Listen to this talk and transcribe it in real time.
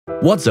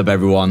What's up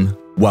everyone,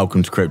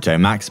 welcome to Crypto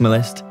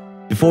Maximalist.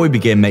 Before we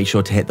begin, make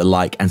sure to hit the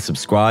like and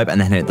subscribe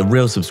and then hit the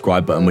real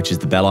subscribe button, which is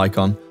the bell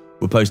icon.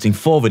 We're posting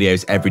 4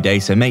 videos every day,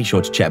 so make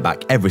sure to check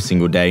back every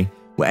single day.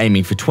 We're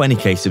aiming for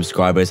 20k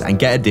subscribers and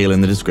get a deal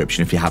in the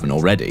description if you haven't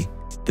already.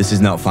 This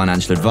is not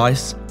financial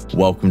advice.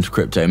 Welcome to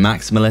Crypto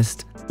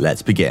Maximalist.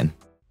 Let's begin.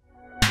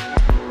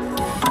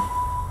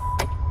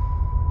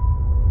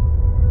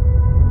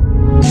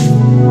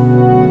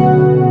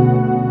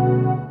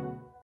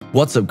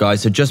 What's up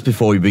guys, so just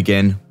before we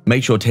begin,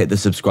 make sure to hit the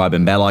subscribe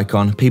and bell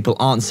icon. People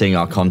aren't seeing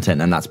our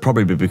content and that's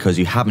probably because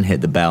you haven't hit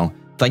the bell.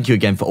 Thank you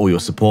again for all your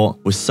support.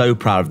 We're so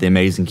proud of the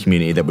amazing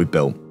community that we've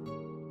built.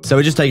 So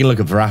we're just taking a look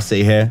at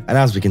Verasity here, and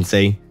as we can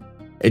see,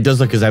 it does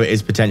look as though it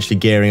is potentially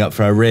gearing up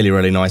for a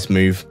really nice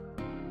move.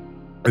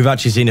 We've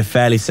actually seen a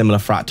fairly similar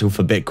fractal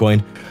for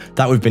Bitcoin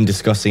that we've been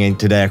discussing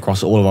today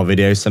across all of our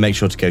videos, so make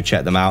sure to go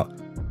check them out.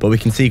 But we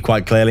can see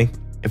quite clearly,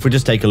 if we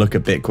just take a look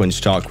at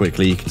Bitcoin's chart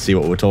quickly, you can see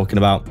what we're talking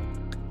about.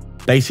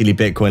 Basically,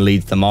 Bitcoin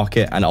leads the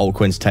market and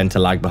altcoins tend to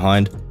lag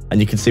behind.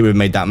 And you can see we've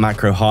made that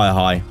macro higher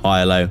high,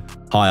 higher low,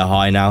 higher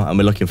high now. And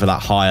we're looking for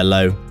that higher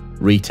low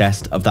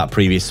retest of that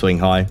previous swing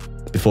high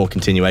before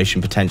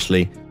continuation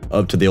potentially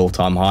up to the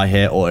all-time high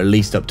here, or at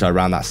least up to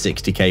around that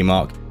 60k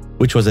mark,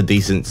 which was a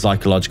decent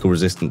psychological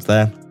resistance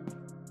there.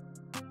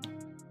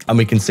 And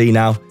we can see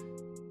now,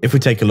 if we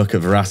take a look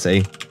at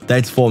Verasity,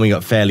 it's forming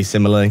up fairly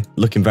similarly,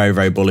 looking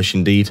very bullish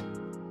indeed.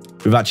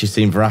 We've actually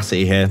seen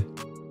Verasity here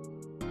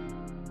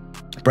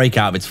break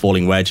out of its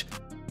falling wedge,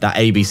 that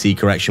ABC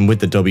correction with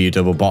the W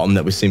double bottom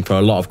that we've seen for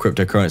a lot of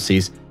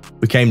cryptocurrencies.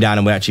 We came down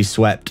and we actually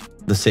swept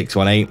the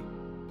 618.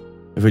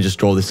 If we just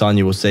draw this on,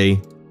 you will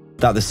see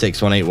that the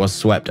 618 was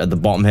swept at the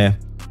bottom here,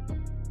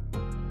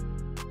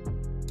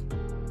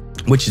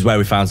 which is where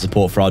we found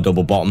support for our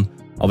double bottom.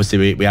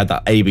 Obviously, we had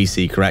that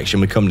ABC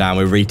correction. We come down,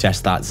 we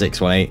retest that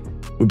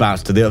 618. We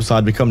bounce to the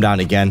upside, we come down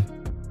again.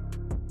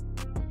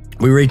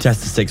 We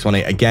retest the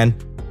 618 again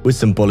with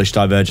some bullish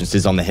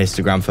divergences on the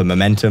histogram for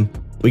momentum.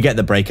 We get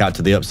the breakout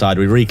to the upside,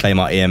 we reclaim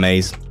our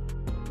EMAs.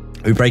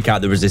 We break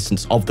out the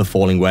resistance of the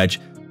falling wedge,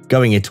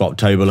 going into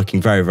October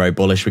looking very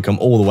bullish. We come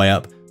all the way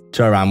up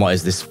to around, what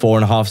is this,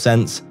 4.5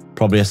 cents?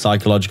 Probably a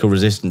psychological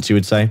resistance, you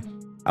would say.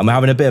 And we're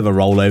having a bit of a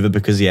rollover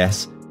because,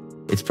 yes,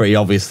 it's pretty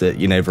obvious that,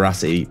 you know,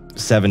 Verasity,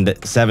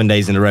 seven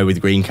days in a row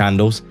with green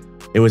candles,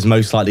 it was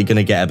most likely going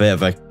to get a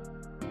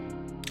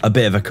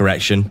bit of a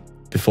correction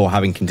before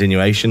having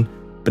continuation.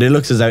 But it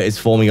looks as though it's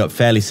forming up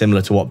fairly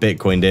similar to what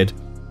Bitcoin did,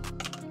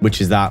 which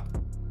is that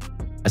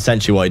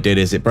essentially what it did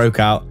is it broke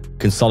out,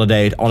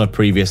 consolidated on a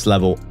previous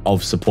level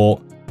of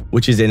support,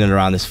 which is in and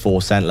around this 4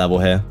 cent level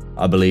here,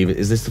 I believe.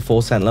 Is this the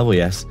 4 cent level?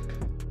 Yes.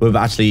 We're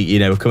actually, you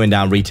know, we're coming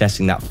down,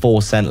 retesting that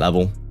 4 cent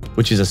level,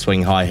 which is a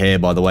swing high here,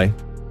 by the way,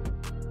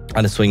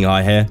 and a swing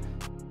high here.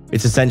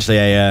 It's essentially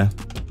a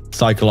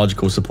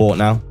psychological support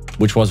now,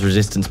 which was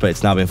resistance, but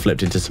it's now been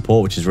flipped into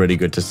support, which is really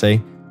good to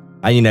see.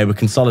 And, you know, we're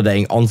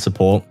consolidating on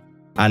support.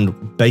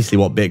 And basically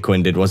what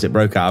Bitcoin did was it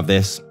broke out of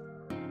the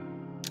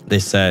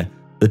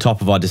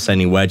top of our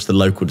descending wedge, the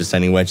local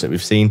descending wedge that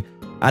we've seen,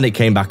 and it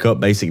came back up,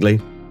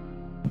 basically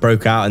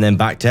broke out and then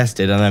back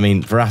tested. And I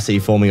mean,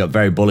 Verasity forming up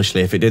very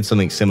bullishly. If it did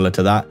something similar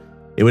to that,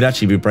 it would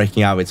actually be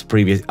breaking out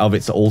of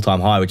its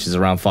all-time high, which is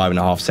around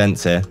 5.5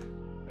 cents here,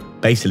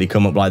 basically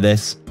come up like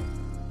this.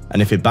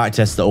 And if it back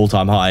tests the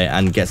all-time high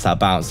and gets that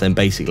bounce, then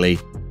basically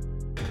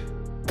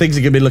things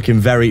are gonna be looking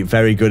very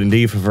good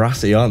indeed for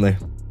Verasity, aren't they?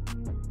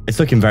 It's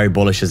looking very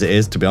bullish as it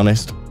is, to be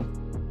honest.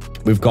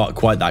 We've got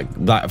quite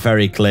that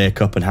very clear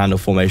cup and handle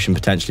formation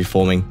potentially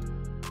forming.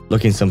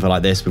 Looking something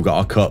like this, we've got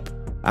our cup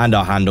and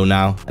our handle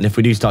now. And if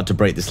we do start to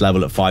break this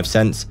level at 5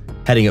 cents,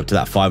 heading up to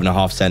that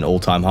 5.5 cent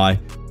all-time high,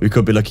 we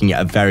could be looking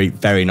at a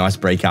very nice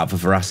breakout for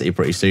Verasity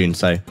pretty soon.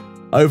 So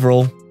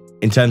overall,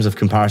 in terms of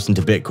comparison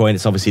to Bitcoin,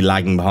 it's obviously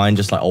lagging behind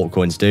just like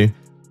altcoins do.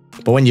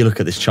 But when you look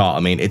at this chart,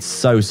 I mean, it's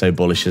so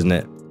bullish, isn't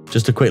it?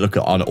 Just a quick look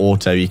at on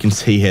auto, you can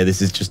see here,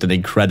 this is just an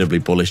incredibly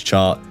bullish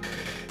chart.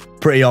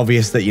 Pretty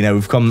obvious that, you know,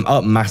 we've come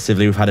up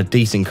massively. We've had a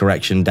decent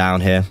correction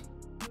down here.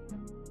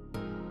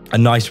 A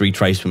nice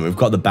retracement. We've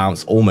got the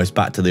bounce almost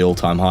back to the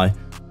all-time high.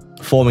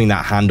 Forming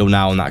that handle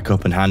now on that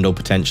cup and handle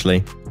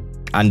potentially.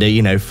 And,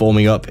 you know,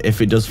 forming up,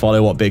 if it does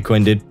follow what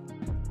Bitcoin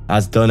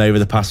has done over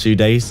the past few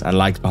days and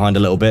lags behind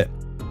a little bit,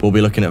 we'll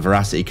be looking at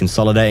Verasity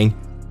consolidating,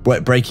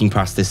 breaking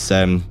past this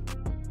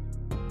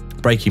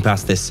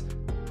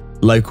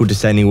local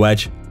descending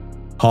wedge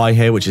high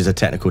here, which is a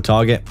technical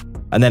target,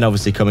 and then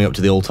obviously coming up to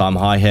the all-time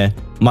high here.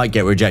 Might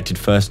get rejected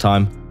first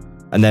time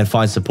and then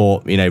find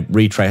support, you know,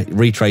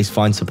 retrace,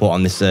 find support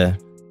on this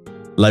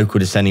local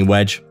descending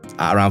wedge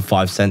at around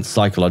 5 cents,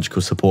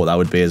 psychological support that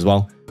would be as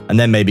well, and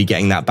then maybe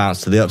getting that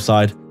bounce to the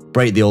upside,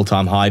 break the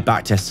all-time high,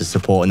 back test to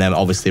support, and then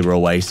obviously we're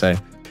away. So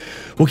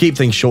we'll keep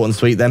things short and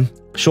sweet then.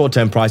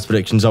 Short-term price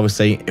predictions,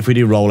 obviously, if we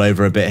do roll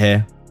over a bit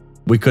here,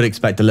 we could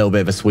expect a little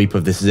bit of a sweep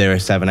of this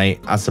 0.78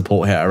 as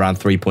support here around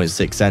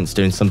 3.6 cents,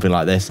 doing something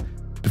like this.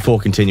 Before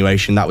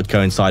continuation, that would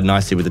coincide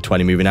nicely with the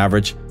 20 moving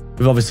average.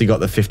 We've obviously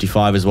got the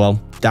 55 as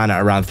well, down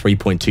at around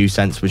 3.2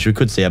 cents, which we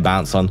could see a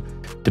bounce on.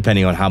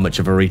 depending on how much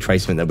of a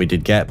retracement that we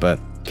did get. But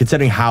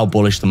considering how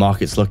bullish the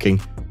market's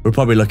looking, we're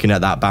probably looking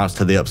at that bounce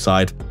to the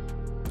upside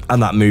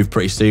and that move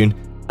pretty soon.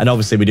 And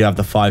obviously we do have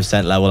the 5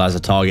 cent level as a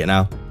target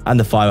now and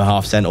the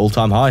 5.5 cent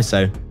all-time high.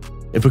 So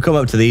if we come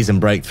up to these and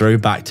break through,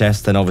 back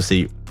test, then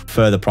obviously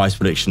further price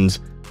predictions,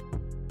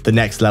 the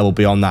next level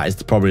beyond that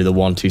is probably the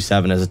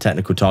 127 as a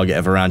technical target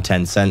of around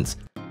 10 cents.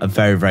 A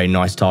very, very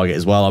nice target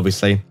as well,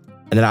 obviously.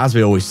 And then as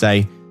we always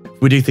say,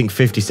 we do think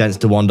 50 cents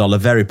to $1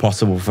 very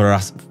possible for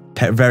us,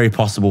 very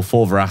possible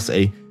for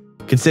Verasity,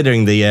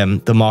 considering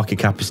the market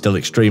cap is still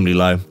extremely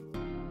low.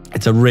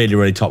 It's a really,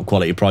 really top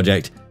quality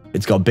project.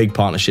 It's got big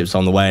partnerships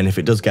on the way, and if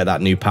it does get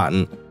that new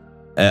patent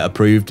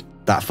approved,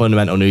 that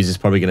fundamental news is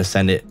probably going to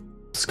send it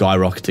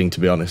skyrocketing, to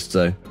be honest.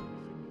 So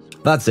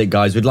that's it,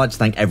 guys. We'd like to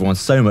thank everyone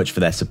so much for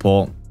their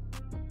support.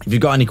 If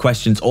you've got any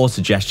questions or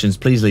suggestions,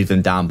 please leave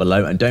them down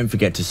below, and don't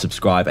forget to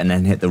subscribe and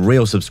then hit the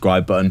real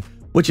subscribe button,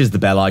 which is the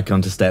bell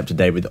icon, to stay up to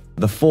date with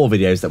the 4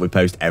 videos that we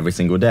post every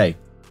single day.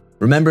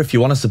 Remember, if you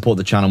want to support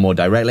the channel more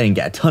directly and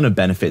get a ton of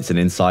benefits and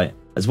insight,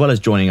 as well as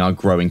joining our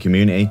growing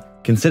community,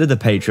 consider the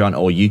Patreon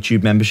or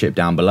YouTube membership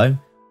down below.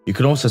 You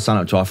can also sign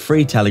up to our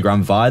free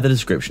Telegram via the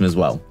description as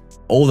well.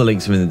 All the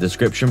links are in the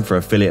description for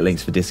affiliate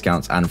links for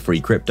discounts and free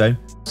crypto,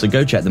 so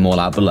go check them all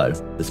out below.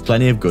 There's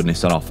plenty of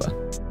goodness on offer.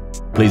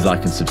 Please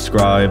like and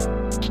subscribe.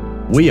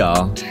 We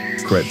are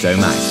Crypto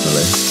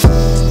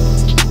Maximalists.